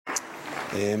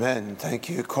Amen. Thank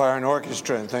you, choir and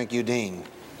orchestra, and thank you, Dean.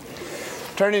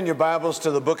 Turn in your Bibles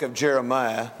to the book of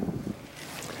Jeremiah.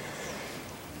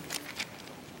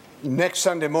 Next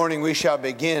Sunday morning, we shall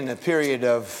begin a period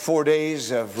of 4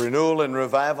 days of renewal and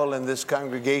revival in this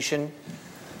congregation.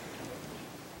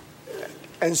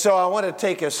 And so I want to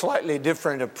take a slightly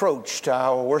different approach to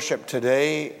our worship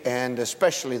today, and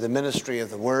especially the ministry of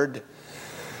the Word.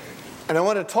 And I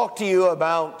want to talk to you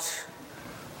about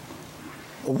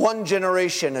one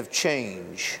generation of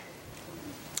change.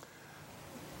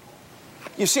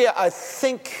 You see, I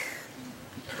think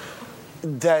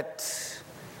that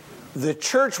the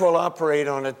church will operate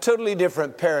on a totally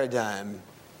different paradigm,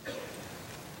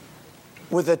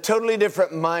 with a totally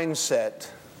different mindset,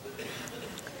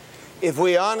 if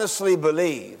we honestly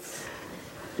believe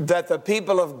that the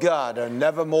people of God are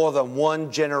never more than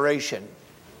one generation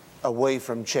away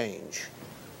from change.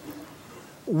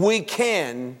 We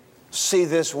can see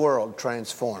this world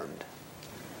transformed.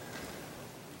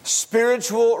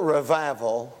 Spiritual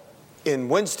revival in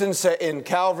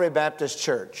Calvary Baptist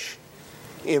Church,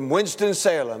 in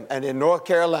Winston-Salem, and in North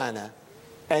Carolina,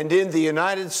 and in the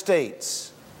United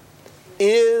States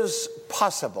is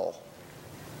possible.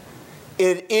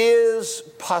 It is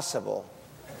possible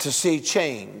to see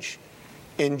change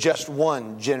in just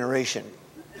one generation.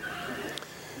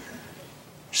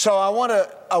 So I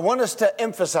want us to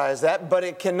emphasize that, but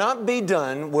it cannot be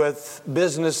done with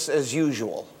business as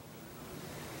usual.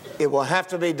 It will have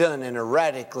to be done in a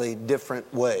radically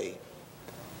different way.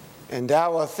 And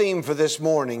our theme for this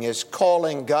morning is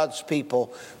calling God's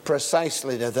people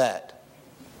precisely to that.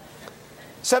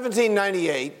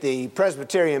 1798, the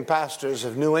Presbyterian pastors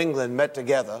of New England met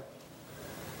together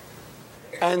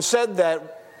and said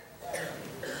that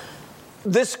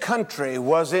this country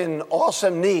was in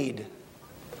awesome need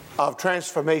of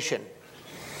transformation.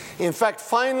 In fact,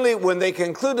 finally, when they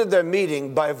concluded their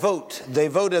meeting by vote, they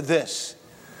voted this: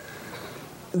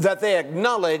 that they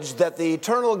acknowledged that the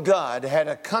eternal God had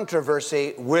a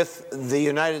controversy with the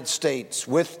United States,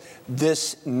 with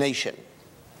this nation.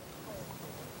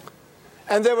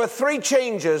 And there were three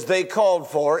changes they called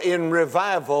for in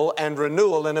revival and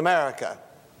renewal in America.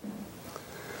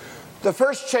 The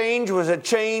first change was a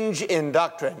change in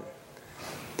doctrine.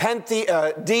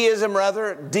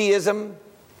 Deism.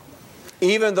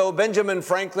 Even though Benjamin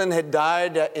Franklin had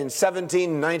died in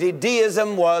 1790,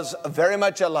 deism was very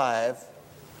much alive.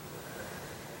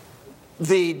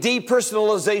 The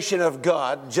depersonalization of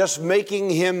God, just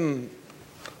making him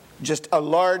just a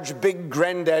large, big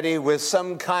granddaddy with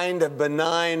some kind of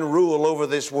benign rule over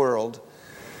this world.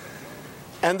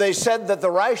 And they said that the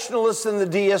rationalists and the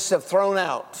deists have thrown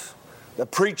out the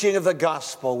preaching of the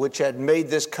gospel, which had made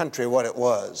this country what it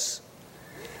was.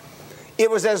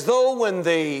 It was as though when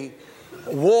the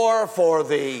war for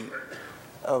the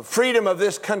freedom of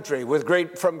this country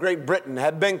from Great Britain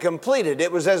had been completed,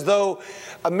 it was as though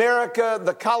America,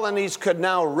 the colonies, could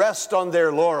now rest on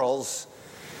their laurels.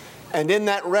 And in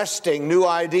that resting, new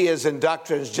ideas and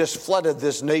doctrines just flooded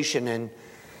this nation, and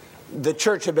the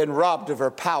church had been robbed of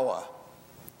her power.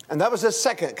 And that was the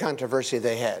second controversy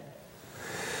they had.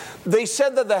 They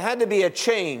said that there had to be a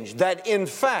change, that in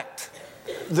fact,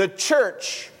 the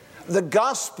church, the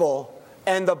gospel,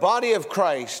 and the body of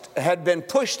Christ had been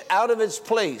pushed out of its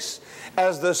place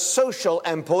as the social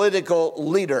and political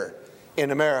leader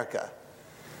in America.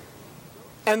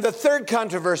 And the third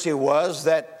controversy was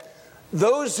that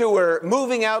those who were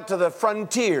moving out to the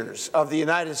frontiers of the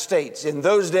United States, in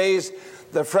those days,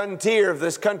 the frontier of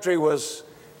this country was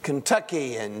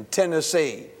Kentucky and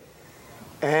Tennessee.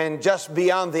 And just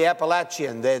beyond the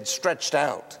Appalachian, they had stretched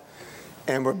out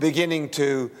and were beginning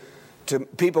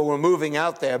people were moving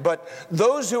out there. But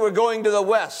those who were going to the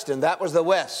West, and that was the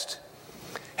West,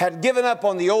 had given up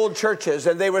on the old churches,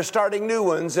 and they were starting new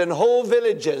ones, and whole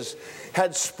villages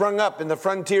had sprung up in the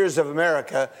frontiers of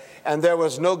America, and there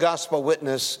was no gospel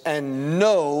witness and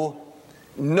no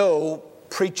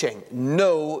preaching.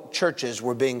 No churches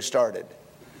were being started.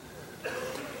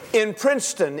 In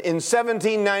Princeton in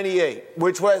 1798,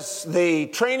 which was the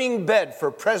training bed for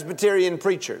Presbyterian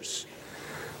preachers,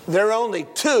 there were only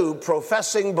 2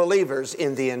 professing believers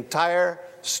in the entire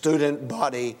student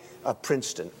body of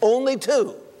Princeton. Only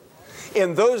 2.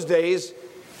 In those days,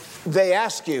 they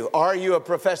asked you, are you a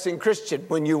professing Christian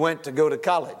when you went to go to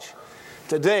college?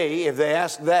 Today, if they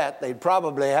asked that, they'd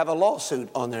probably have a lawsuit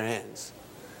on their hands.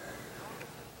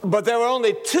 But there were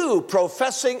only 2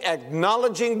 professing,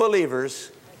 acknowledging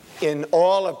believers in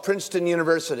all of Princeton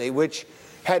University, which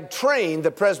had trained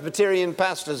the Presbyterian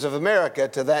pastors of America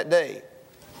to that day.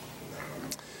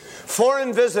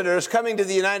 Foreign visitors coming to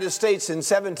the United States in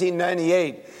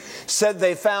 1798 said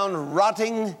they found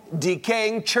rotting,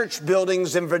 decaying church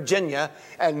buildings in Virginia,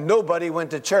 and nobody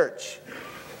went to church.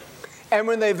 And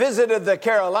when they visited the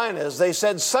Carolinas, they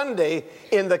said Sunday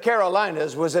in the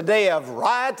Carolinas was a day of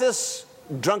riotous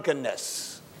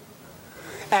drunkenness.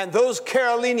 And those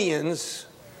Carolinians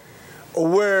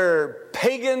were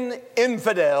pagan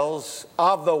infidels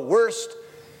of the worst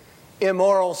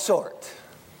immoral sort.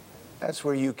 That's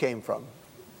where you came from.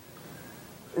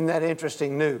 Isn't that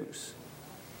interesting news?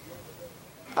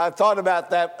 I thought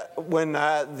about that when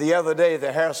the other day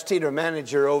the Harris Teeter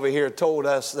manager over here told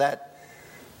us that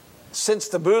since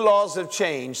the Blue Laws have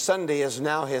changed, Sunday is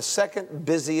now his second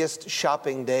busiest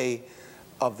shopping day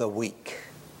of the week.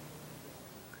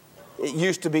 It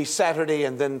used to be Saturday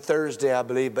and then Thursday, I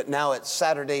believe, but now it's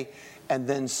Saturday and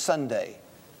then Sunday.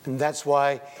 And that's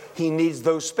why he needs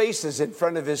those spaces in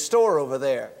front of his store over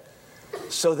there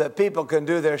so that people can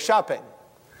do their shopping.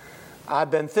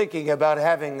 I've been thinking about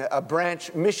having a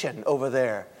branch mission over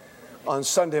there on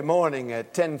Sunday morning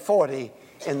at 10:40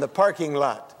 in the parking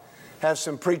lot. Have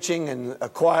some preaching and a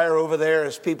choir over there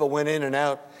as people went in and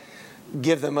out.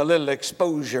 Give them a little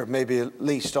exposure, maybe at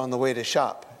least on the way to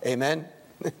shop. Amen?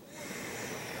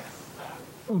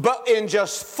 But in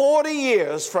just 40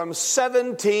 years from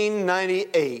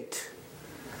 1798,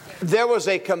 there was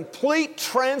a complete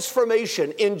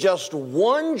transformation in just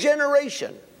one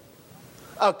generation.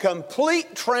 A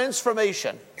complete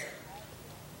transformation.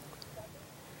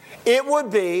 It would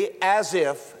be as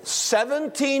if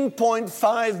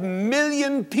 17.5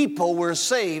 million people were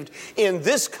saved in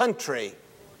this country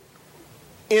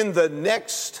in the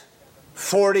next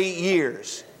 40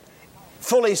 years.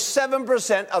 Fully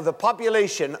 7% of the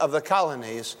population of the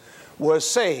colonies was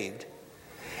saved.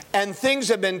 And things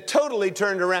have been totally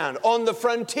turned around. On the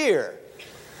frontier,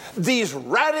 these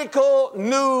radical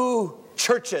new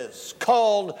churches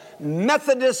called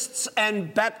Methodists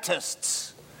and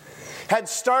Baptists had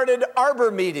started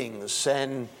arbor meetings,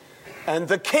 and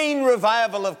the Cane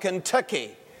Revival of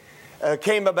Kentucky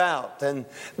came about. And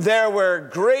there were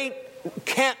great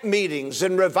camp meetings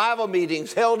and revival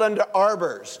meetings held under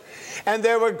arbors. And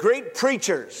there were great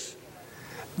preachers.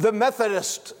 The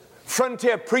Methodist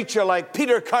frontier preacher like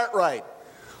Peter Cartwright,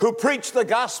 who preached the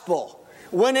gospel,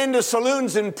 went into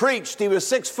saloons and preached. He was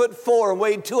 6'4" and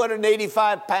weighed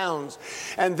 285 pounds.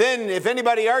 And then if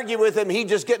anybody argued with him, he'd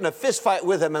just get in a fist fight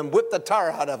with him and whip the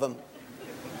tar out of him.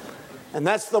 And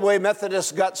that's the way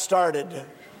Methodists got started.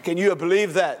 Can you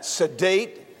believe that?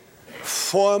 Sedate,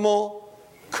 formal,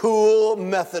 cool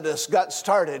Methodists got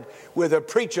started with a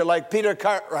preacher like Peter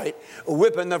Cartwright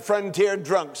whipping the frontier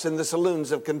drunks in the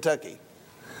saloons of Kentucky.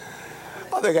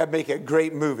 I think that'd make a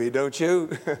great movie, don't you?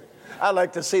 I'd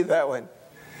like to see that one.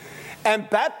 And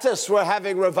Baptists were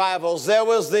having revivals. There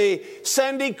was the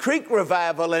Sandy Creek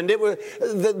revival, and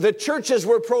the churches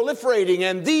were proliferating.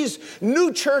 And these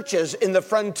new churches in the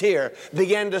frontier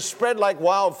began to spread like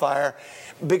wildfire,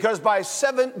 because by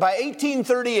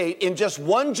 1838, in just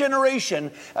one generation,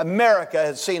 America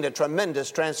had seen a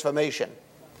tremendous transformation.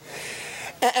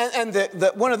 And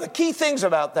one of the key things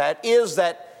about that is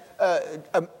that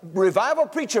a revival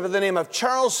preacher by the name of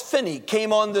Charles Finney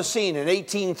came on the scene in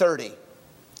 1830.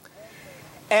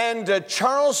 And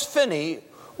Charles Finney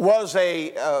was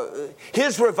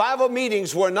his revival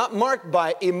meetings were not marked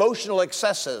by emotional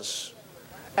excesses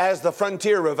as the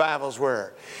frontier revivals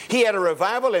were. He had a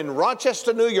revival in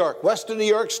Rochester, New York, western New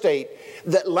York State,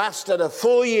 that lasted a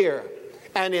full year.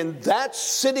 And in that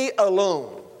city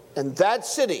alone,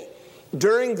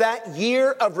 during that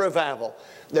year of revival,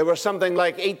 there were something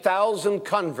like 8,000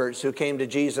 converts who came to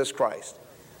Jesus Christ.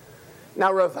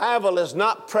 Now, revival is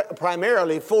not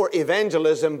primarily for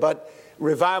evangelism, but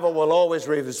revival will always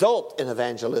result in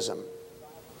evangelism.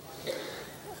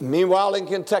 Meanwhile, in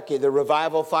Kentucky, the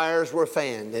revival fires were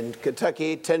fanned in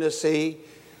Kentucky, Tennessee,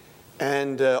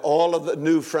 and all of the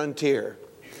new frontier.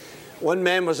 One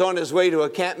man was on his way to a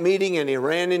camp meeting, and he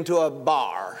ran into a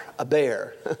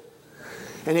bear.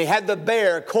 And he had the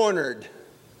bear cornered.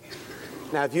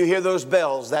 Now, if you hear those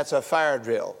bells, that's a fire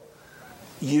drill.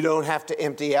 You don't have to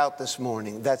empty out this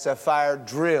morning. That's a fire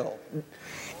drill.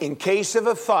 In case of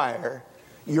a fire,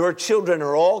 your children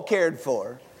are all cared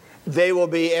for. They will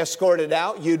be escorted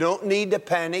out. You don't need to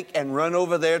panic and run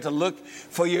over there to look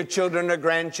for your children or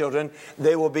grandchildren.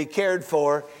 They will be cared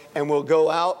for and will go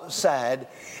outside.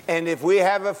 And if we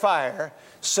have a fire,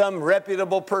 some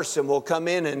reputable person will come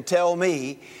in and tell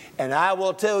me, and I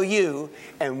will tell you,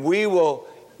 and we will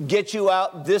get you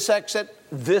out this exit,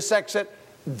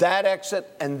 that exit,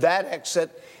 and that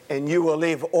exit, and you will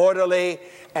leave orderly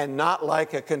and not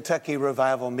like a Kentucky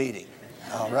revival meeting.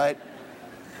 All right?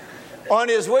 On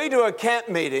his way to a camp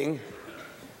meeting,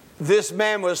 this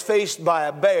man was faced by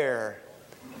a bear.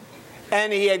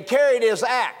 And he had carried his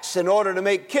axe in order to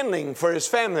make kindling for his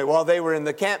family while they were in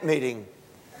the camp meeting.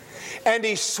 And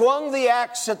he swung the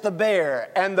axe at the bear,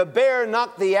 and the bear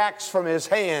knocked the axe from his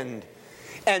hand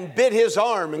and bit his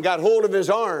arm and got hold of his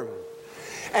arm.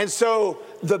 And so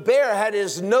the bear had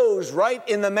his nose right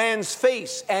in the man's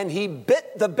face, and he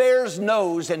bit the bear's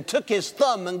nose and took his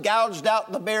thumb and gouged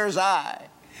out the bear's eye.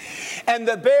 And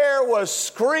the bear was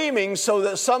screaming so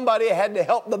that somebody had to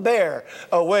help the bear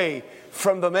away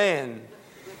from the man.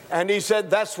 And he said,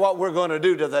 that's what we're going to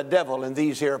do to the devil in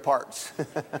these here parts.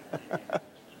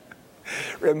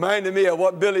 Reminded me of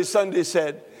what Billy Sunday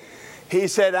said. He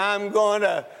said, I'm going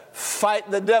to fight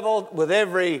the devil with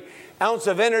every ounce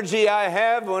of energy I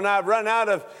have. When I run out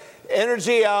of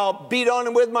energy, I'll beat on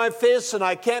him with my fists, and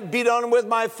I can't beat on him with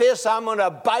my fists, I'm going to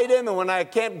bite him, and when I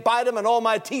can't bite him and all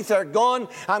my teeth are gone,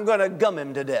 I'm going to gum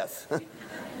him to death.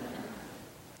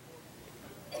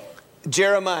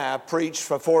 Jeremiah preached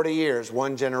for 40 years,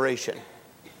 one generation.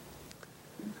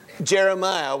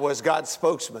 Jeremiah was God's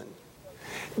spokesman.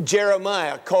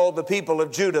 Jeremiah called the people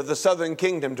of Judah, the southern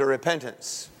kingdom, to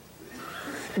repentance.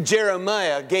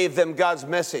 Jeremiah gave them God's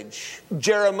message.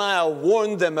 Jeremiah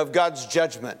warned them of God's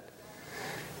judgment.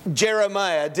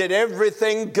 Jeremiah did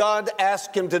everything God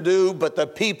asked him to do, but the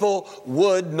people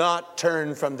would not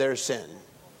turn from their sin.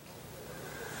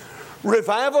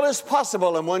 Revival is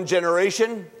possible in one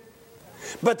generation,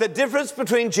 but the difference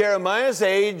between Jeremiah's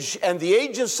age and the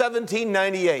age of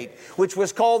 1798, which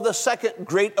was called the Second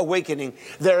Great Awakening,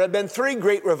 there have been three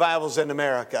great revivals in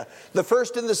America. The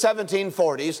first in the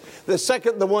 1740s, the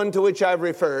second, the one to which I've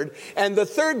referred, and the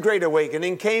third Great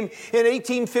Awakening came in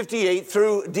 1858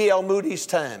 through D.L. Moody's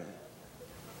time.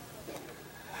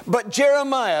 But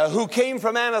Jeremiah, who came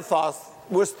from Anathoth,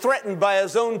 was threatened by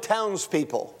his own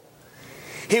townspeople.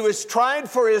 He was tried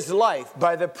for his life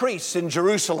by the priests in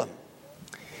Jerusalem.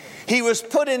 He was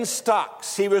put in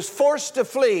stocks. He was forced to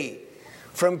flee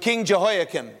from King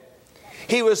Jehoiakim.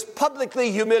 He was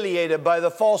publicly humiliated by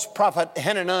the false prophet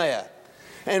Hananiah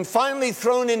and finally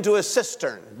thrown into a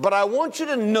cistern. But I want you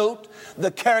to note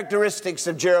the characteristics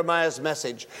of Jeremiah's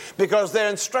message, because they're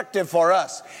instructive for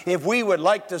us if we would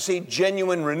like to see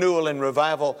genuine renewal and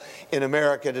revival in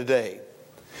America today.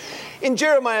 In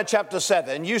Jeremiah chapter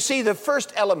 7, you see the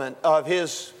first element of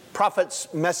his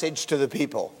prophet's message to the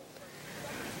people.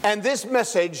 And this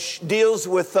message deals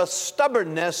with the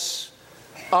stubbornness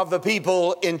of the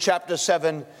people in chapter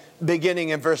 7, beginning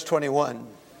in verse 21.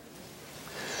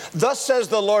 Thus says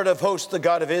the Lord of hosts, the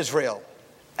God of Israel,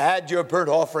 add your burnt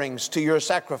offerings to your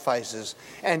sacrifices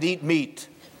and eat meat.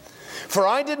 For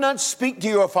I did not speak to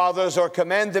your fathers or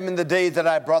command them in the day that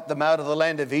I brought them out of the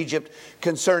land of Egypt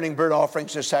concerning burnt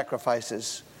offerings or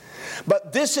sacrifices.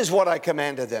 But this is what I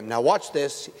commanded them. Now watch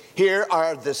this. Here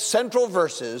are the central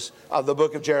verses of the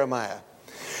book of Jeremiah.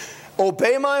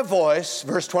 Obey my voice,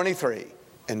 verse 23,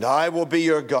 and I will be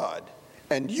your God,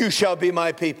 and you shall be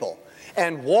my people,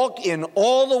 and walk in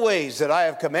all the ways that I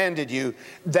have commanded you,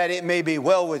 that it may be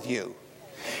well with you.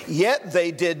 Yet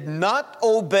they did not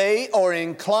obey or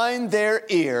incline their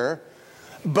ear,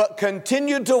 but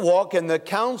continued to walk in the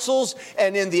counsels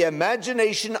and in the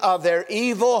imagination of their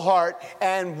evil heart,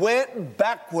 and went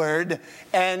backward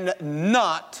and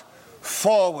not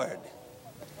forward.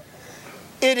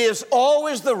 It is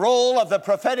always the role of the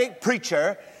prophetic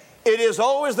preacher, it is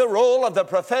always the role of the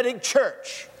prophetic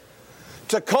church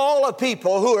to call a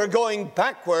people who are going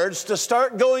backwards to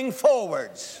start going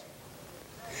forwards.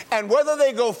 And whether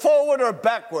they go forward or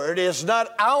backward is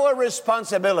not our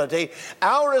responsibility.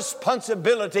 Our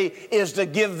responsibility is to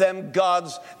give them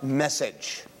God's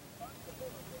message.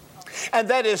 And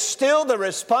that is still the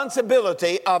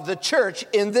responsibility of the church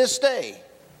in this day.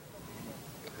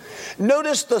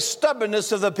 Notice the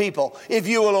stubbornness of the people. If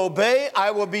you will obey,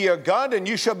 I will be your God, and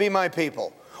you shall be my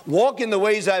people. Walk in the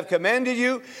ways I have commanded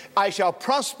you. I shall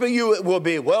prosper you. It will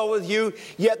be well with you.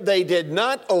 Yet they did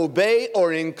not obey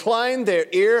or incline their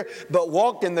ear, but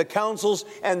walked in the counsels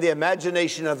and the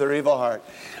imagination of their evil heart.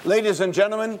 Ladies and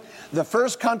gentlemen, the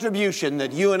first contribution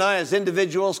that you and I as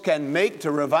individuals can make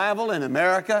to revival in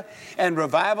America, and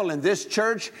revival in this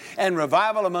church, and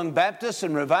revival among Baptists,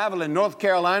 and revival in North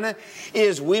Carolina,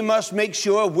 is we must make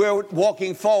sure we're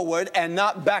walking forward and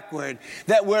not backward,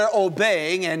 that we're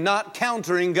obeying and not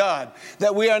countering God,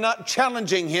 that we are not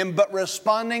challenging Him but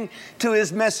responding to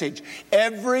His message.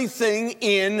 Everything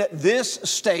in this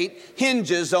state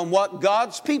hinges on what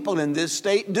God's people in this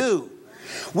state do.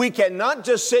 We cannot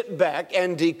just sit back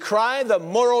and decry the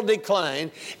moral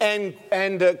decline and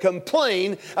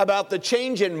complain about the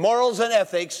change in morals and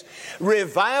ethics.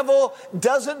 Revival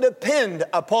doesn't depend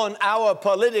upon our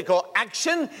political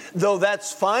action, though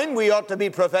that's fine. We ought to be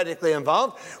prophetically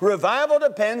involved. Revival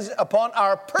depends upon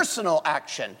our personal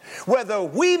action, whether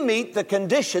we meet the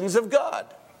conditions of God.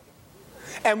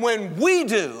 And when we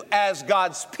do, as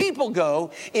God's people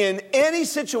go, in any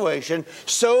situation,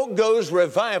 so goes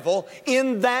revival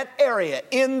in that area,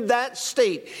 in that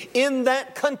state, in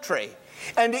that country.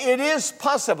 And it is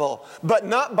possible, but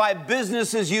not by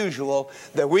business as usual,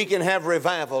 that we can have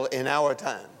revival in our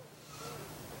time.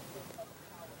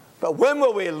 But when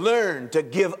will we learn to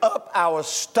give up our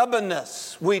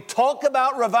stubbornness? We talk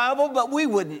about revival, but we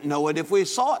wouldn't know it if we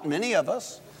saw it, many of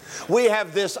us. We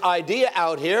have this idea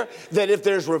out here that if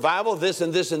there's revival, this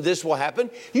and this and this will happen.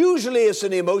 Usually it's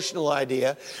an emotional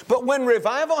idea. But when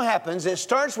revival happens, it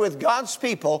starts with God's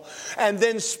people and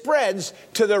then spreads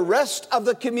to the rest of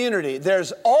the community.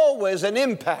 There's always an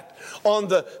impact on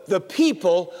the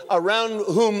people around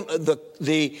whom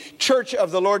the church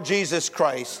of the Lord Jesus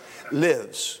Christ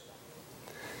lives.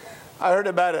 I heard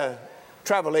about a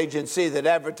travel agency that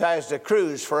advertised a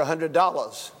cruise for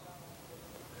 $100.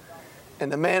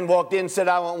 And the man walked in and said,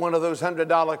 I want one of those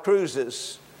 $100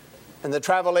 cruises. And the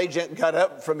travel agent got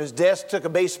up from his desk, took a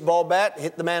baseball bat,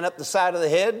 hit the man up the side of the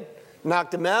head,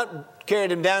 knocked him out,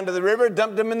 carried him down to the river,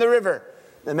 dumped him in the river.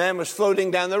 The man was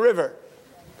floating down the river.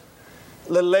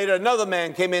 A little later, another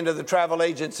man came into the travel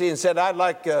agency and said, I'd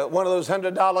like one of those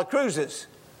 $100 cruises.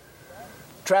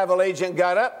 Travel agent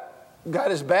got up,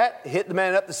 got his bat, hit the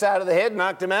man up the side of the head,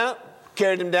 knocked him out,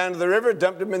 carried him down to the river,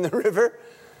 dumped him in the river.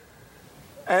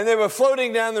 And they were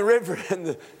floating down the river, and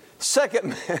the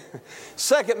second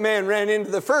man ran into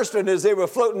the first one as they were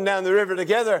floating down the river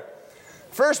together.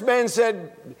 First man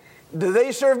said, do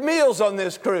they serve meals on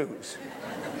this cruise?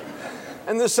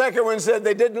 And the second one said,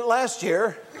 they didn't last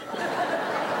year.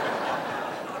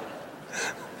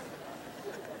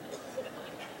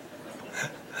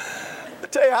 I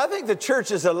tell you, I think the church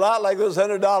is a lot like those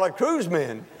 $100 cruise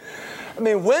men. I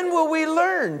mean, when will we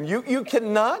learn? You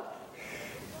cannot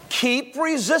keep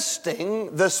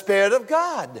resisting the Spirit of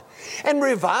God. And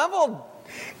revival,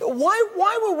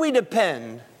 why would we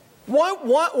depend?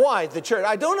 Why the church?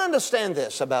 I don't understand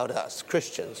this about us,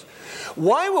 Christians.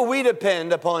 Why will we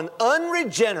depend upon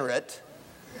unregenerate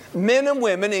men and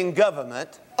women in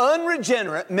government,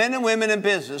 unregenerate men and women in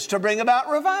business to bring about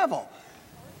revival?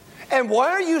 And why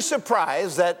are you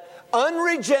surprised that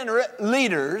unregenerate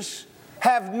leaders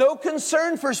have no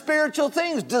concern for spiritual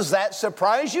things? Does that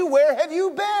surprise you? Where have you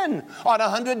been? On a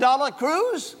 $100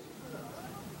 cruise?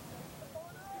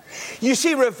 You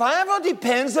see, revival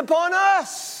depends upon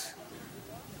us.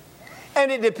 And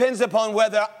it depends upon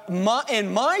whether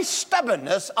in my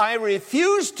stubbornness I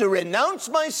refuse to renounce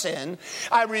my sin,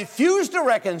 I refuse to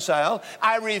reconcile,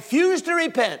 I refuse to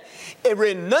repent.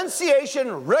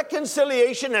 Renunciation,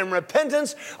 reconciliation, and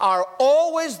repentance are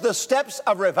always the steps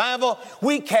of revival.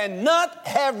 We cannot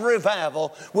have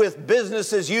revival with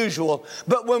business as usual.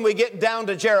 But when we get down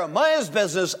to Jeremiah's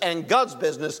business and God's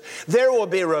business, there will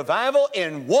be revival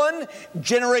in one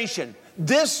generation.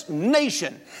 This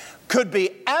nation could be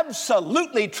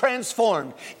absolutely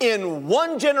transformed in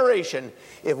one generation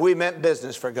if we meant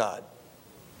business for God.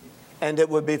 And it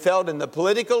would be felt in the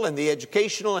political and the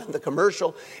educational and the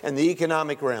commercial and the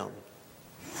economic realm.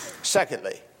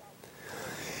 Secondly,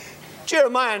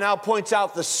 Jeremiah now points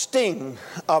out the sting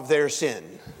of their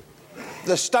sin,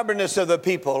 the stubbornness of the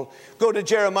people. Go to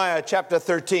Jeremiah chapter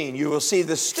 13. You will see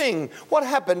the sting. What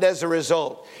happened as a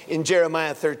result in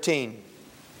Jeremiah 13?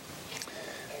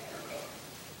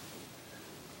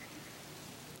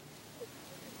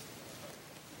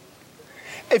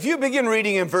 If you begin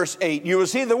reading in verse 8, you will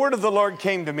see the word of the Lord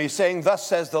came to me, saying, thus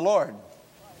says the Lord,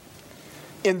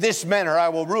 in this manner I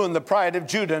will ruin the pride of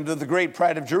Judah and the great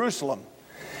pride of Jerusalem.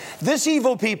 This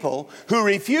evil people who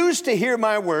refuse to hear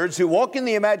my words, who walk in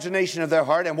the imagination of their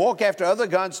heart and walk after other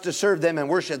gods to serve them and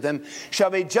worship them, shall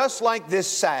be just like this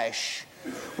sash,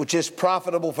 which is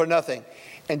profitable for nothing.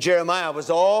 And Jeremiah was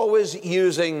always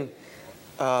using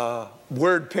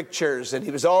word pictures, and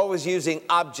he was always using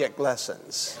object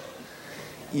lessons.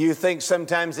 You think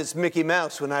sometimes it's Mickey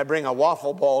Mouse when I bring a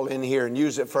waffle ball in here and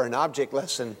use it for an object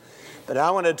lesson. But I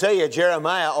want to tell you,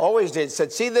 Jeremiah always did.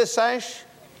 Said, see this sash?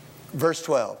 Verse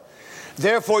 12.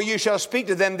 Therefore you shall speak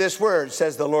to them this word,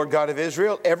 says the Lord God of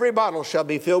Israel. Every bottle shall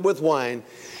be filled with wine.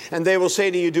 And they will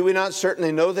say to you, do we not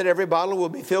certainly know that every bottle will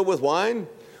be filled with wine?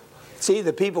 See,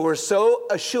 the people were so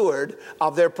assured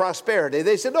of their prosperity.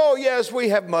 They said, oh yes, we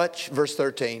have much. Verse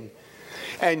 13.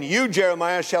 And you,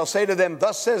 Jeremiah, shall say to them,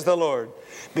 thus says the Lord,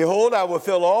 Behold, I will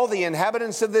fill all the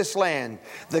inhabitants of this land,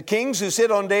 the kings who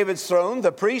sit on David's throne,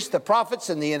 the priests, the prophets,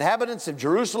 and the inhabitants of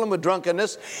Jerusalem with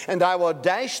drunkenness, and I will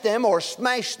dash them or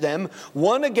smash them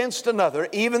one against another,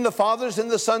 even the fathers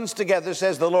and the sons together,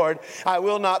 says the Lord. I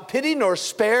will not pity nor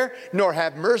spare nor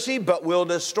have mercy, but will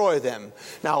destroy them.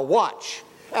 Now watch.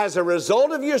 As a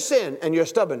result of your sin and your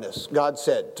stubbornness, God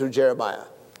said through Jeremiah,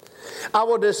 I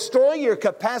will destroy your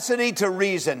capacity to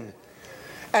reason.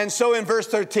 And so in verse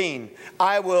 13,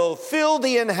 I will fill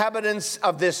the inhabitants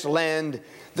of this land,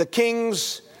 the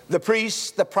kings, the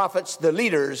priests, the prophets, the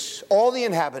leaders, all the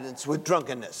inhabitants with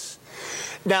drunkenness.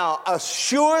 Now, a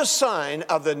sure sign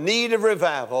of the need of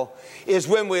revival is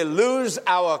when we lose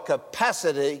our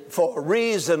capacity for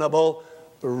reasonable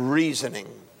reasoning.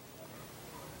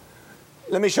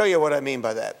 Let me show you what I mean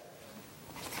by that.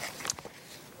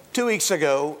 2 weeks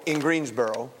ago in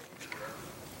Greensboro,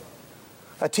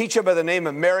 a teacher by the name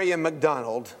of Marion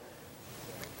McDonald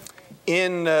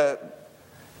in the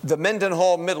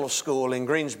Mendenhall Middle School in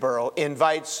Greensboro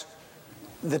invites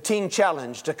the Teen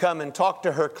Challenge to come and talk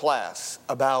to her class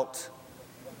about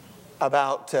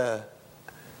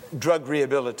drug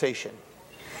rehabilitation.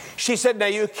 She said, now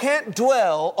you can't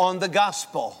dwell on the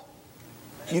gospel.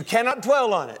 You cannot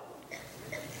dwell on it.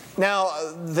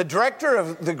 Now, the director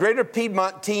of the Greater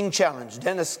Piedmont Teen Challenge,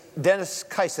 Dennis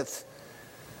Kyseth,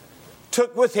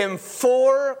 took with him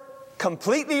 4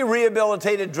 completely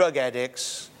rehabilitated drug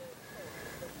addicts,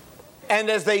 and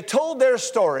as they told their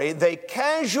story, they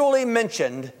casually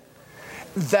mentioned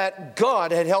that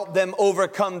God had helped them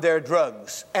overcome their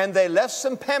drugs. And they left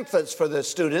some pamphlets for the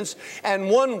students, and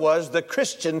one was the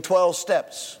Christian 12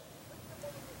 Steps.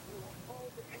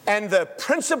 And the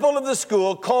principal of the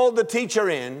school called the teacher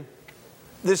in.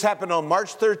 This happened on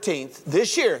March 13th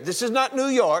this year. This is not New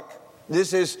York.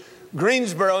 This is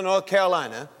Greensboro, North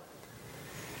Carolina.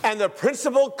 And the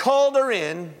principal called her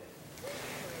in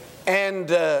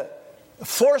and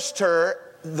forced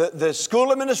her, the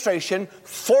school administration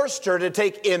forced her to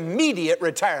take immediate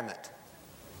retirement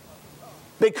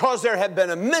because there had been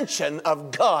a mention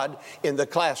of God in the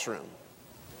classroom.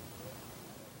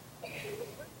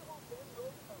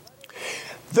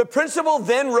 The principal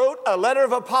then wrote a letter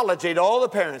of apology to all the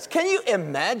parents. Can you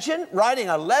imagine writing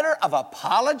a letter of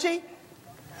apology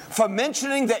for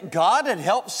mentioning that God had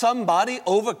helped somebody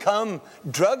overcome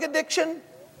drug addiction?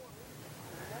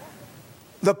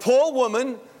 The poor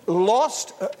woman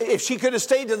lost, if she could have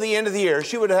stayed to the end of the year,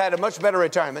 she would have had a much better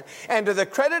retirement. And to the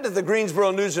credit of the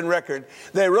Greensboro News and Record,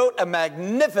 they wrote a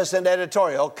magnificent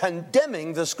editorial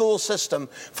condemning the school system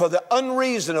for the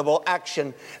unreasonable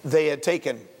action they had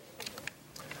taken.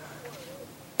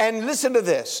 And listen to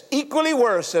this. Equally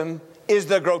worrisome is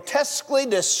the grotesquely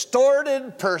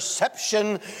distorted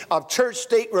perception of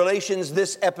church-state relations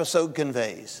this episode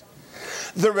conveys.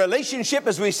 The relationship,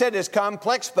 as we said, is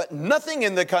complex, but nothing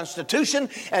in the Constitution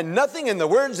and nothing in the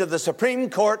words of the Supreme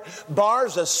Court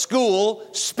bars a school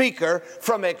speaker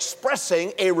from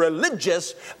expressing a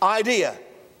religious idea.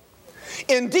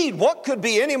 Indeed, what could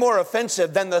be any more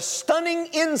offensive than the stunning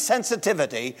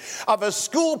insensitivity of a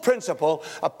school principal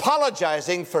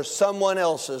apologizing for someone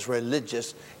else's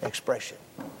religious expression?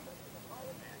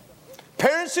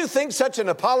 Parents who think such an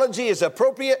apology is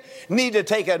appropriate need to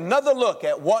take another look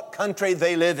at what country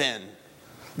they live in.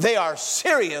 They are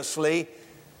seriously,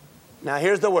 now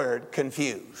here's the word,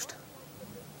 confused.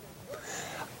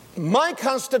 My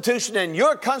Constitution and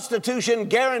your Constitution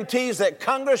guarantees that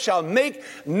Congress shall make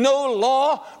no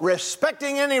law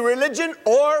respecting any religion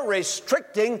or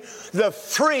restricting the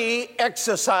free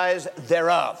exercise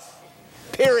thereof.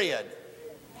 Period.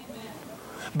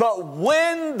 But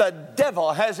when the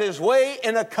devil has his way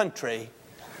in a country,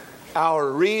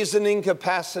 our reasoning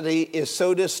capacity is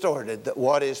so distorted that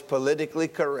what is politically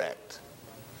correct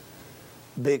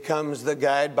becomes the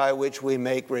guide by which we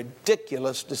make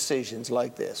ridiculous decisions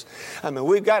like this. I mean,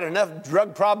 we've got enough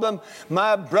drug problem.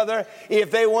 My brother,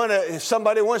 if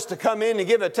somebody wants to come in and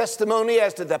give a testimony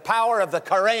as to the power of the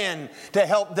Quran to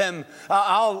help them,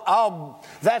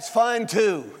 that's fine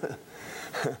too.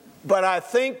 But I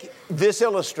think this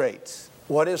illustrates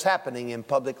what is happening in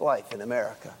public life in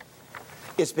America.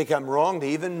 It's become wrong to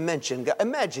even mention God.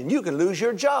 Imagine you could lose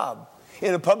your job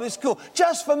in a public school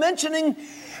just for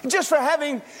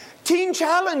having Teen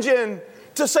Challenge in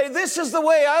to say this is the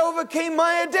way I overcame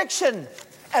my addiction.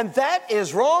 And that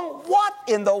is wrong. What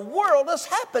in the world has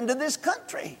happened to this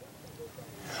country?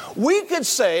 We could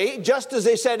say, just as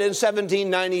they said in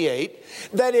 1798,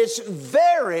 that it's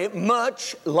very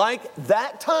much like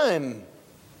that time.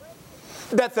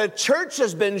 that the church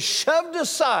has been shoved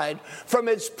aside from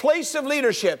its place of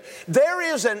leadership. There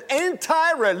is an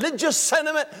anti-religious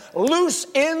sentiment loose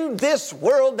in this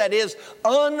world that is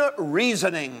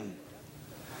unreasoning.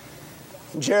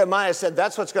 Jeremiah said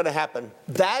that's what's going to happen.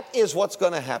 That is what's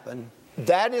going to happen.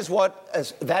 That is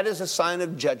a sign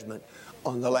of judgment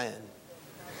on the land.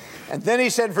 And then he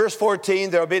said, verse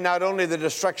 14, there will be not only the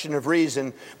destruction of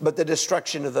reason, but the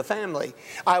destruction of the family.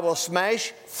 I will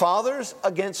smash fathers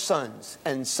against sons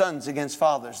and sons against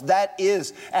fathers. That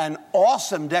is an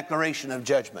awesome declaration of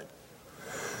judgment.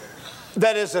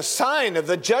 That is a sign of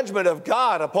the judgment of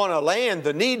God upon a land,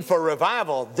 the need for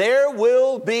revival. There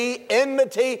will be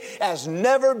enmity as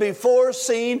never before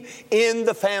seen in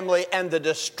the family and the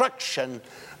destruction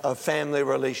of family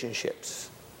relationships.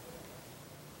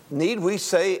 Need we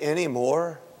say any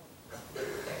more?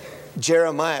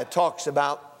 Jeremiah talks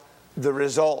about the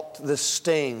result, the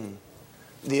sting,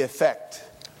 the effect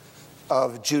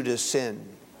of Judah's sin.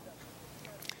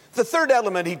 The third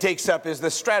element he takes up is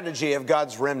the strategy of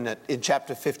God's remnant in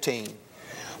chapter 15.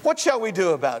 What shall we do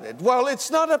about it? Well, it's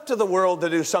not up to the world to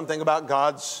do something about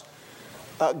God's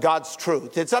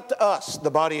truth. It's up to us,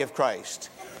 the body of Christ.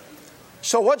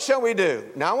 So what shall we do?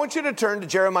 Now I want you to turn to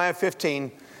Jeremiah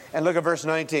 15 and look at verse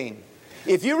 19.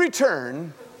 If you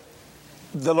return,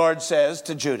 the Lord says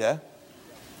to Judah,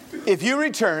 if you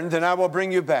return, then I will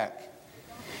bring you back.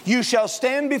 You shall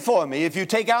stand before me if you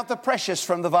take out the precious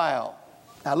from the vial.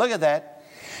 Now look at that.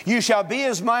 You shall be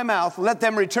as my mouth. Let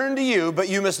them return to you, but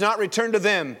you must not return to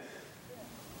them.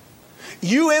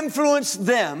 You influence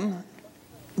them,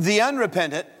 the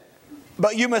unrepentant,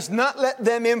 but you must not let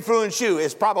them influence you,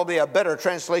 is probably a better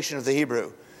translation of the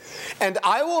Hebrew. And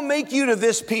I will make you to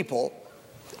this people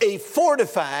a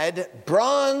fortified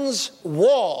bronze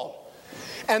wall.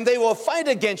 And they will fight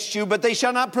against you, but they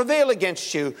shall not prevail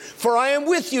against you. For I am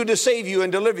with you to save you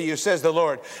and deliver you, says the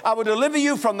Lord. I will deliver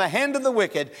you from the hand of the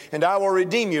wicked, and I will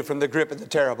redeem you from the grip of the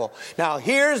terrible. Now,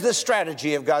 here's the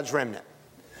strategy of God's remnant.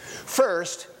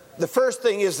 First, the first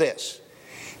thing is this.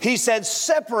 He said,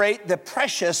 separate the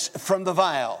precious from the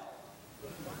vile.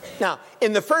 Now,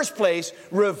 in the first place,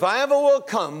 revival will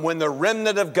come when the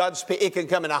remnant of God's people, it can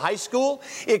come in a high school,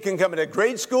 it can come in a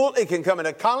grade school, it can come in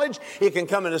a college, it can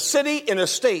come in a city, in a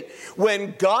state.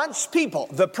 When God's people,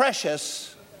 the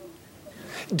precious,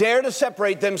 dare to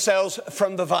separate themselves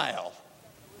from the vile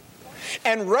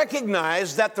and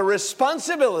recognize that the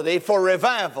responsibility for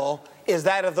revival is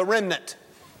that of the remnant.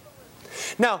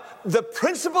 Now, the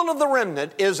principle of the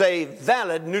remnant is a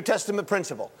valid New Testament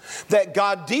principle, that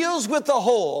God deals with the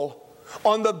whole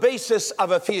on the basis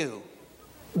of a few.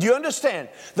 Do you understand?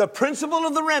 The principle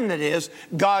of the remnant is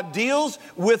God deals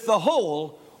with the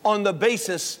whole on the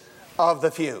basis of the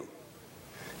few.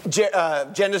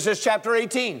 Genesis chapter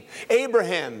 18.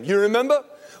 Abraham, you remember?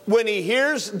 When he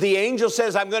hears the angel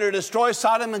says, I'm going to destroy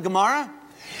Sodom and Gomorrah,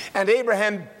 and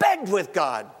Abraham begged with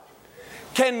God,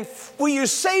 will you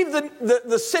save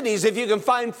the cities if you can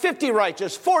find 50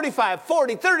 righteous, 45,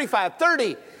 40, 35,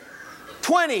 30,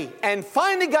 20, and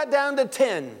finally got down to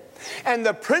 10. And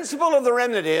the principle of the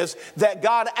remnant is that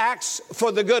God acts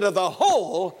for the good of the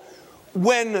whole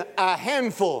when a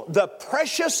handful, the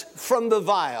precious from the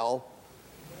vile,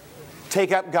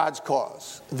 take up God's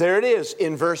cause. There it is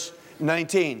in verse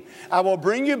 19. I will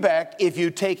bring you back if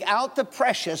you take out the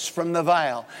precious from the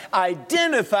vile.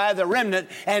 Identify the remnant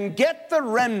and get the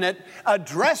remnant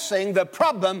addressing the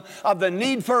problem of the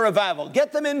need for revival.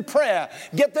 Get them in prayer.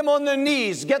 Get them on their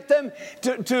knees. Get them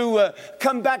to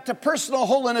come back to personal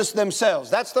holiness themselves.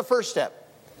 That's the first step.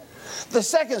 The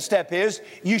second step is,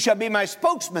 you shall be my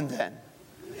spokesman then.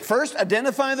 First,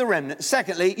 identify the remnant.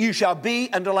 Secondly, you shall be,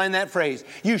 underline that phrase,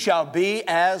 you shall be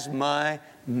as my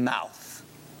mouth.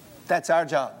 That's our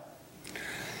job.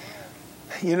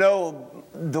 You know,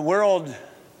 the world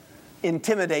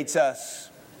intimidates us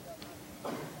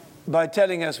by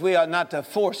telling us we ought not to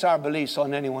force our beliefs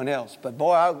on anyone else. But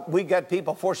boy, we got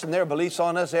people forcing their beliefs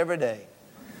on us every day.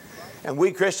 And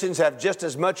we Christians have just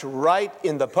as much right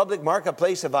in the public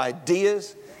marketplace of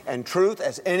ideas and truth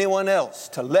as anyone else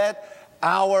to let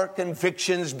our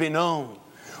convictions be known.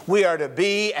 We are to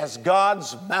be as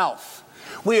God's mouth.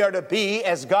 We are to be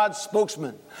as God's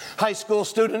spokesman. High school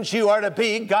students, you are to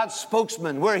be God's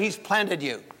spokesman where He's planted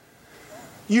you.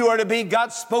 You are to be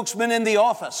God's spokesman in the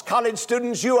office. College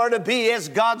students, you are to be as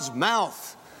God's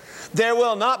mouth. There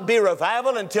will not be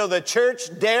revival until the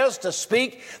church dares to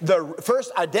speak.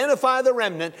 First, identify the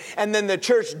remnant, and then the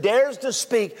church dares to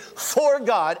speak for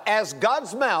God as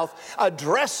God's mouth,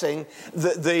 addressing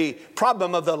the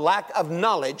problem of the lack of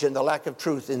knowledge and the lack of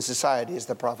truth in society, as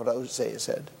the prophet Hosea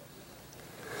said.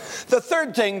 The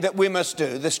third thing that we must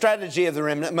do, the strategy of the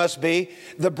remnant, must be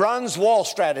the bronze wall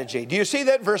strategy. Do you see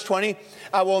that? Verse 20,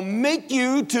 I will make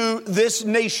you to this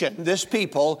nation, this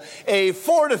people, a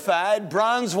fortified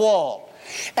bronze wall,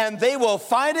 and they will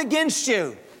fight against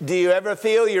you. Do you ever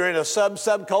feel you're in a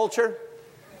subculture?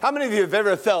 How many of you have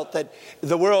ever felt that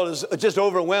the world is just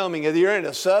overwhelming? You're in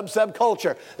a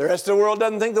subculture. The rest of the world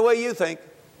doesn't think the way you think.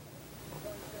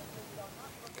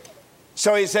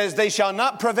 So he says, they shall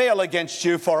not prevail against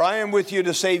you, for I am with you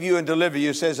to save you and deliver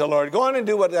you, says the Lord. Go on and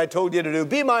do what I told you to do.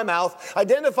 Be my mouth,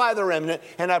 identify the remnant,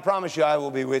 and I promise you I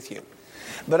will be with you.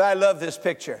 But I love this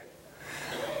picture.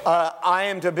 I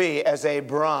am to be as a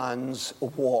bronze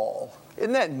wall.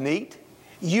 Isn't that neat?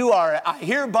 I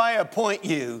hereby appoint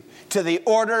you to the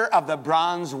order of the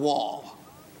bronze wall.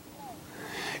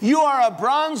 You are a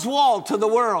bronze wall to the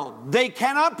world. They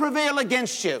cannot prevail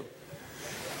against you.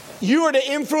 You are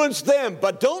to influence them,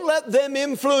 but don't let them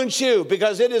influence you,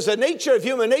 because it is the nature of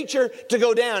human nature to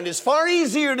go down. It's far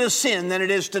easier to sin than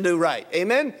it is to do right.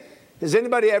 Amen? Has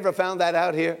anybody ever found that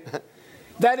out here?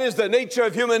 That is the nature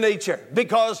of human nature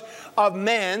because of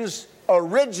man's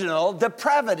original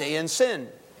depravity and sin.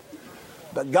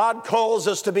 But God calls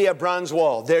us to be a bronze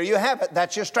wall. There you have it.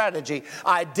 That's your strategy.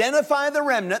 Identify the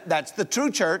remnant. That's the true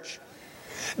church.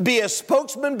 Be a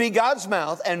spokesman, be God's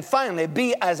mouth, and finally,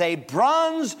 be as a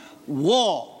bronze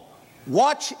wall.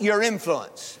 Watch your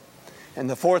influence. And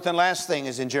the fourth and last thing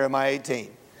is in Jeremiah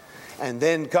 18. And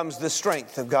then comes the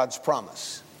strength of God's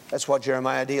promise. That's what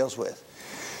Jeremiah deals with.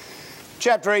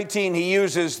 Chapter 18, he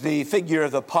uses the figure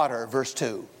of the potter, verse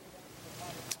 2.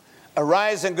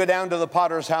 Arise and go down to the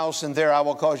potter's house, and there I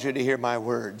will cause you to hear my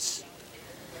words.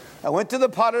 I went to the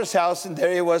potter's house, and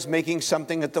there he was making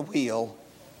something at the wheel.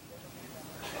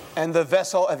 And the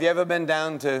vessel, have you ever been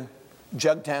down to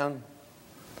Jugtown?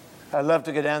 I'd love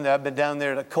to go down there. I've been down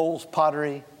there to Cole's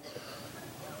Pottery.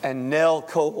 And Nell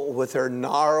Cole, with her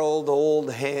gnarled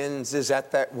old hands, is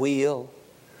at that wheel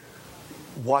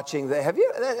watching that.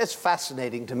 It's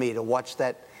fascinating to me to watch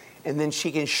that. And then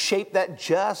she can shape that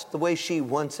just the way she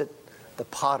wants it, the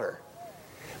potter.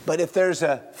 But if there's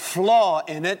a flaw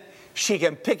in it, she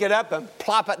can pick it up and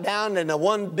plop it down into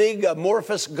one big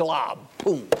amorphous glob.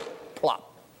 Boom, plop.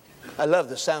 I love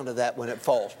the sound of that when it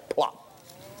falls. Plop.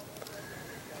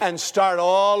 And start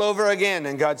all over again.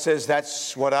 And God says,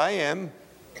 that's what I am.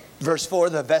 Verse 4,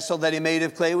 the vessel that he made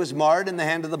of clay was marred in the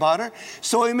hand of the potter.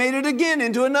 So he made it again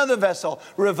into another vessel.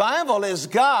 Revival is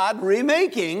God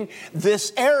remaking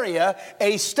this area,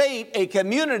 a state, a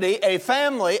community, a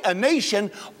family, a nation,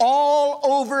 all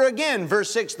over again. Verse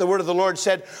 6, the word of the Lord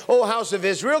said, O house of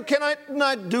Israel, can I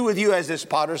not do with you as this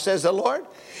potter, says the Lord?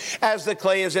 As the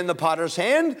clay is in the potter's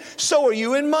hand, so are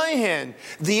you in my hand.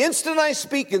 The instant I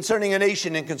speak concerning a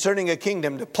nation and concerning a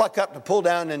kingdom, to pluck up, to pull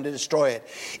down, and to destroy it.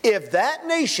 If that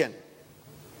nation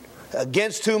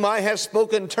against whom I have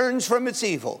spoken turns from its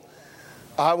evil,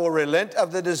 I will relent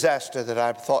of the disaster that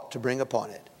I've thought to bring upon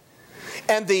it.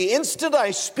 And the instant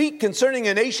I speak concerning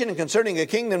a nation and concerning a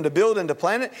kingdom to build and to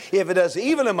plant it, if it does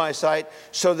evil in my sight,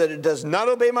 so that it does not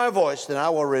obey my voice, then I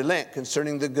will relent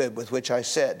concerning the good with which I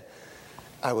said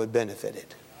I would benefit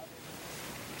it.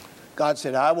 God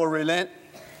said, I will relent,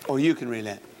 or you can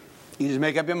relent. You just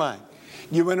make up your mind.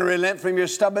 You want to relent from your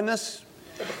stubbornness?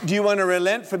 Do you want to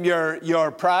relent from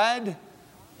your pride?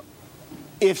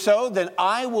 If so, then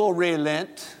I will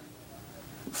relent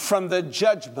from the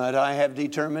judgment I have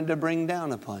determined to bring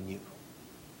down upon you.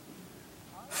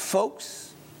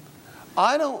 Folks,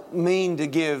 I don't mean to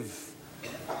give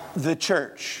the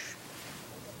church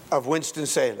of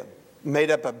Winston-Salem,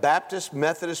 made up of Baptists,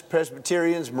 Methodists,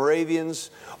 Presbyterians, Moravians,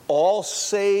 all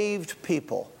saved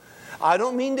people. I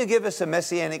don't mean to give us a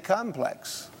messianic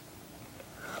complex.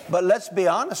 But let's be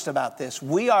honest about this.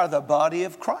 We are the body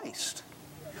of Christ.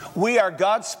 We are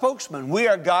God's spokesman. We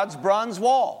are God's bronze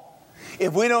wall.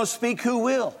 If we don't speak, who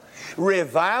will?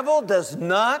 Revival does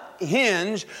not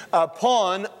hinge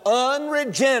upon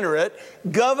unregenerate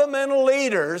governmental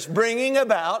leaders bringing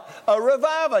about a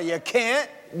revival. You can't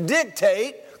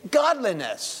dictate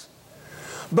godliness.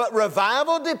 But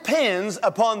revival depends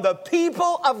upon the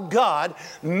people of God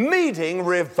meeting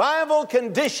revival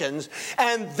conditions,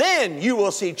 and then you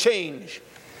will see change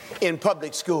in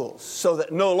public schools, so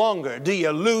that no longer do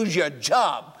you lose your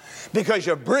job because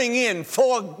you bring in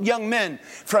 4 young men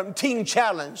from Teen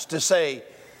Challenge to say,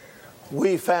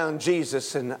 we found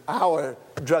Jesus and our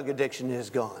drug addiction is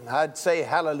gone. I'd say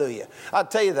hallelujah. I'll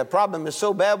tell you, the problem is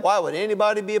so bad, why would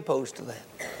anybody be opposed to that?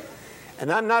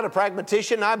 And I'm not a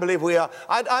pragmatician. I believe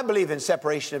I believe in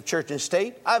separation of church and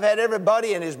state. I've had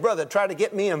everybody and his brother try to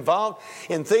get me involved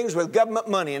in things with government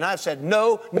money. And I've said,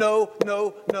 no, no,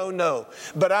 no, no, no.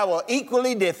 But I will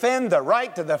equally defend the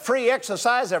right to the free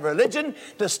exercise of religion,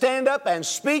 to stand up and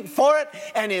speak for it.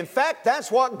 And in fact, that's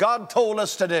what God told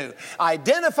us to do.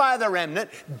 Identify the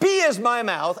remnant, be as my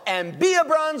mouth, and be a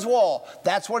bronze wall.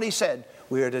 That's what He said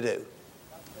we are to do.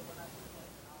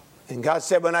 And God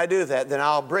said, when I do that, then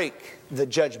I'll break the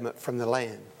judgment from the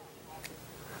land.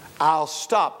 I'll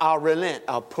stop, I'll relent,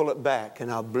 I'll pull it back, and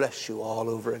I'll bless you all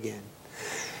over again.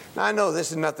 Now, I know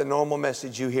this is not the normal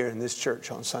message you hear in this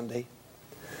church on Sunday,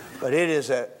 but it is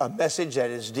a message that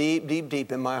is deep, deep,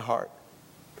 deep in my heart.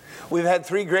 We've had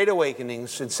 3 great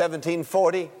awakenings in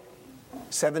 1740,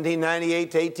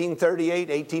 1798 to 1838,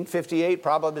 1858,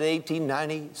 probably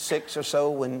 1896 or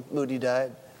so when Moody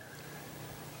died.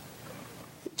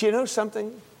 Do you know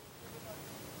something?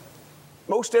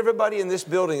 Most everybody in this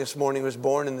building this morning was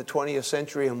born in the 20th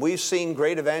century, and we've seen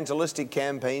great evangelistic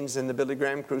campaigns in the Billy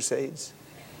Graham Crusades.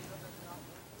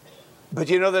 But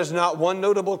you know, there's not one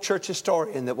notable church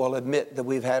historian that will admit that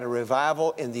we've had a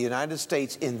revival in the United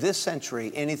States in this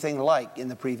century anything like in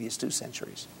the previous 2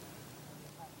 centuries.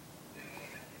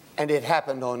 And it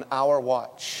happened on our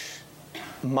watch,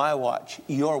 my watch,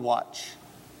 your watch.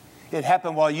 It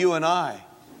happened while you and I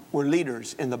were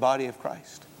leaders in the body of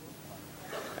Christ.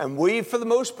 And we, for the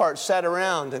most part, sat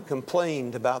around and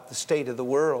complained about the state of the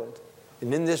world.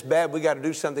 And in this bad, we got to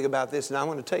do something about this. And I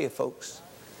want to tell you, folks,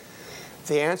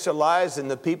 the answer lies in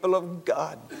the people of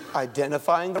God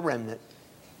identifying the remnant,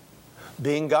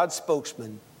 being God's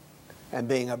spokesman, and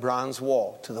being a bronze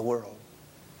wall to the world.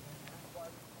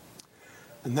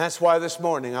 And that's why this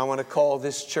morning I want to call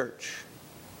this church.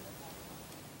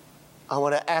 I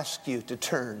want to ask you to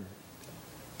turn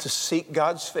to seek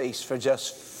God's face for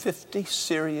just 50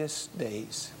 serious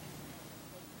days.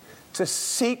 To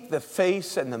seek the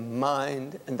face and the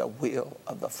mind and the will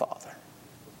of the Father.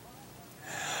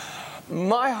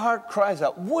 My heart cries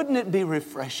out, wouldn't it be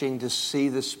refreshing to see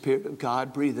the Spirit of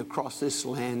God breathe across this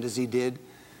land as He did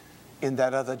in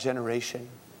that other generation?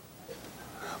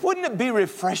 Wouldn't it be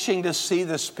refreshing to see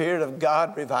the Spirit of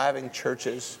God reviving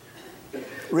churches,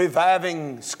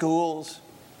 reviving schools?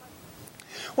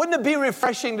 Wouldn't it be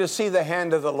refreshing to see the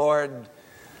hand of the Lord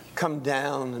come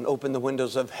down and open the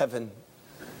windows of heaven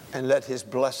and let His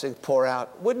blessing pour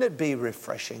out? Wouldn't it be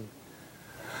refreshing?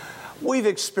 We've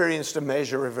experienced a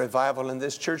measure of revival in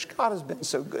this church. God has been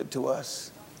so good to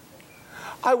us.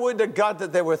 I would to God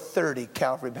that there were 30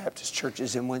 Calvary Baptist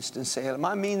churches in Winston-Salem.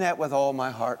 I mean that with all my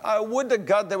heart. I would to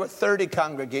God there were 30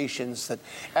 congregations that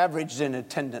averaged in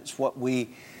attendance what we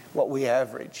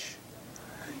average.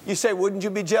 You say, wouldn't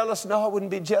you be jealous? No, I wouldn't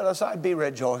be jealous. I'd be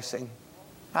rejoicing.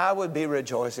 I would be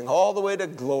rejoicing. All the way to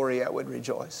glory I would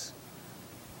rejoice.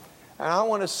 And I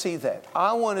want to see that.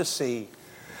 I want to see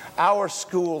our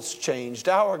schools changed,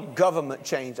 our government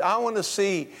changed. I want to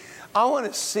see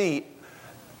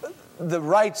the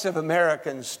rights of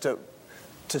Americans to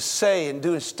say and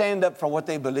do and stand up for what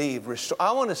they believe.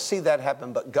 I want to see that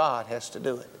happen, but God has to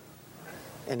do it.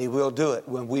 And He will do it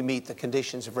when we meet the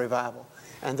conditions of revival.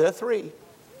 And there are 3.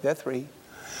 There are 3.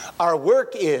 Our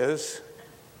work is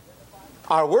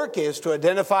to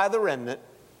identify the remnant.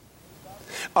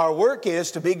 Our work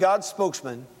is to be God's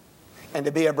spokesman and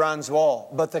to be a bronze wall.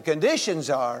 But the conditions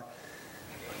are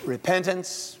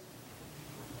repentance,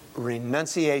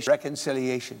 renunciation,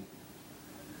 reconciliation.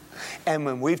 And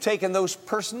when we've taken those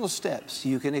personal steps,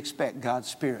 you can expect God's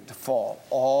Spirit to fall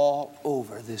all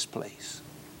over this place.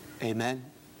 Amen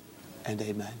and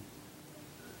amen.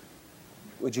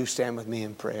 Would you stand with me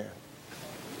in prayer?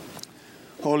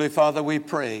 Holy Father, we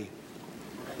pray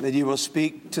that You will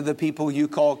speak to the people You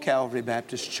call Calvary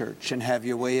Baptist Church and have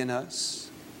Your way in us.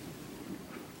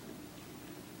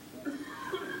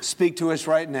 Speak to us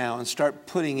right now and start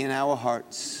putting in our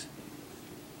hearts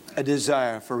a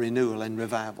desire for renewal and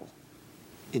revival.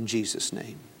 In Jesus'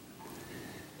 name,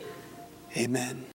 amen.